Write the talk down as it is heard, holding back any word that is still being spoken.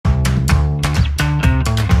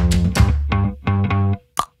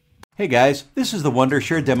Hey guys, this is the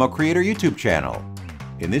Wondershare DemoCreator YouTube channel.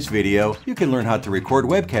 In this video, you can learn how to record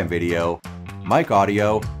webcam video, mic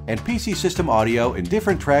audio, and PC system audio in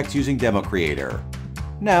different tracks using DemoCreator.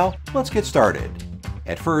 Now, let's get started.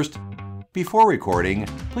 At first, before recording,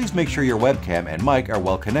 please make sure your webcam and mic are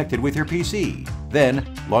well connected with your PC.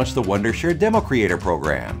 Then, launch the Wondershare DemoCreator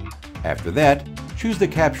program. After that, choose the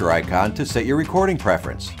capture icon to set your recording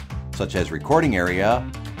preference, such as recording area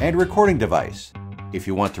and recording device. If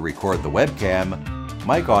you want to record the webcam,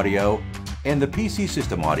 mic audio, and the PC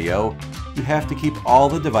system audio, you have to keep all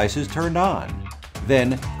the devices turned on.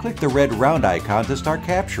 Then, click the red round icon to start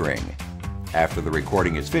capturing. After the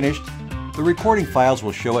recording is finished, the recording files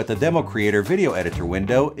will show at the DemoCreator video editor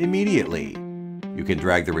window immediately. You can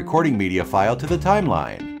drag the recording media file to the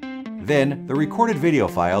timeline. Then, the recorded video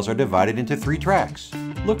files are divided into 3 tracks.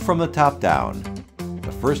 Look from the top down.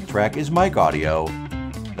 The first track is mic audio,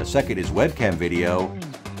 the second is webcam video,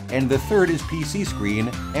 and the third is PC screen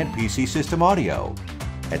and PC system audio.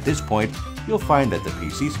 At this point, you'll find that the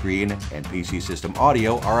PC screen and PC system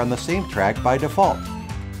audio are on the same track by default.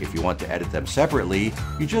 If you want to edit them separately,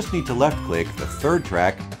 you just need to left-click the third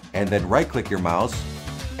track and then right-click your mouse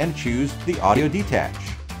and choose the Audio Detach.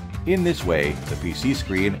 In this way, the PC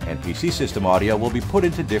screen and PC system audio will be put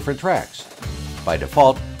into different tracks. By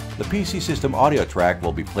default, the PC system audio track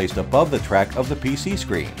will be placed above the track of the PC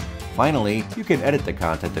screen. Finally, you can edit the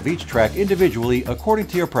content of each track individually according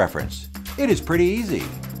to your preference. It is pretty easy.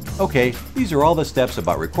 Okay, these are all the steps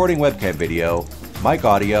about recording webcam video, mic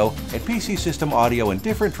audio, and PC system audio in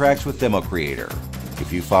different tracks with DemoCreator.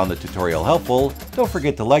 If you found the tutorial helpful, don't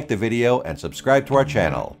forget to like the video and subscribe to our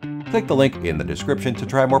channel. Click the link in the description to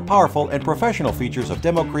try more powerful and professional features of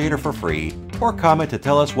DemoCreator for free, or comment to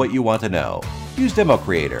tell us what you want to know. Use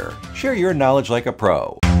DemoCreator. Share your knowledge like a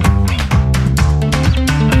pro.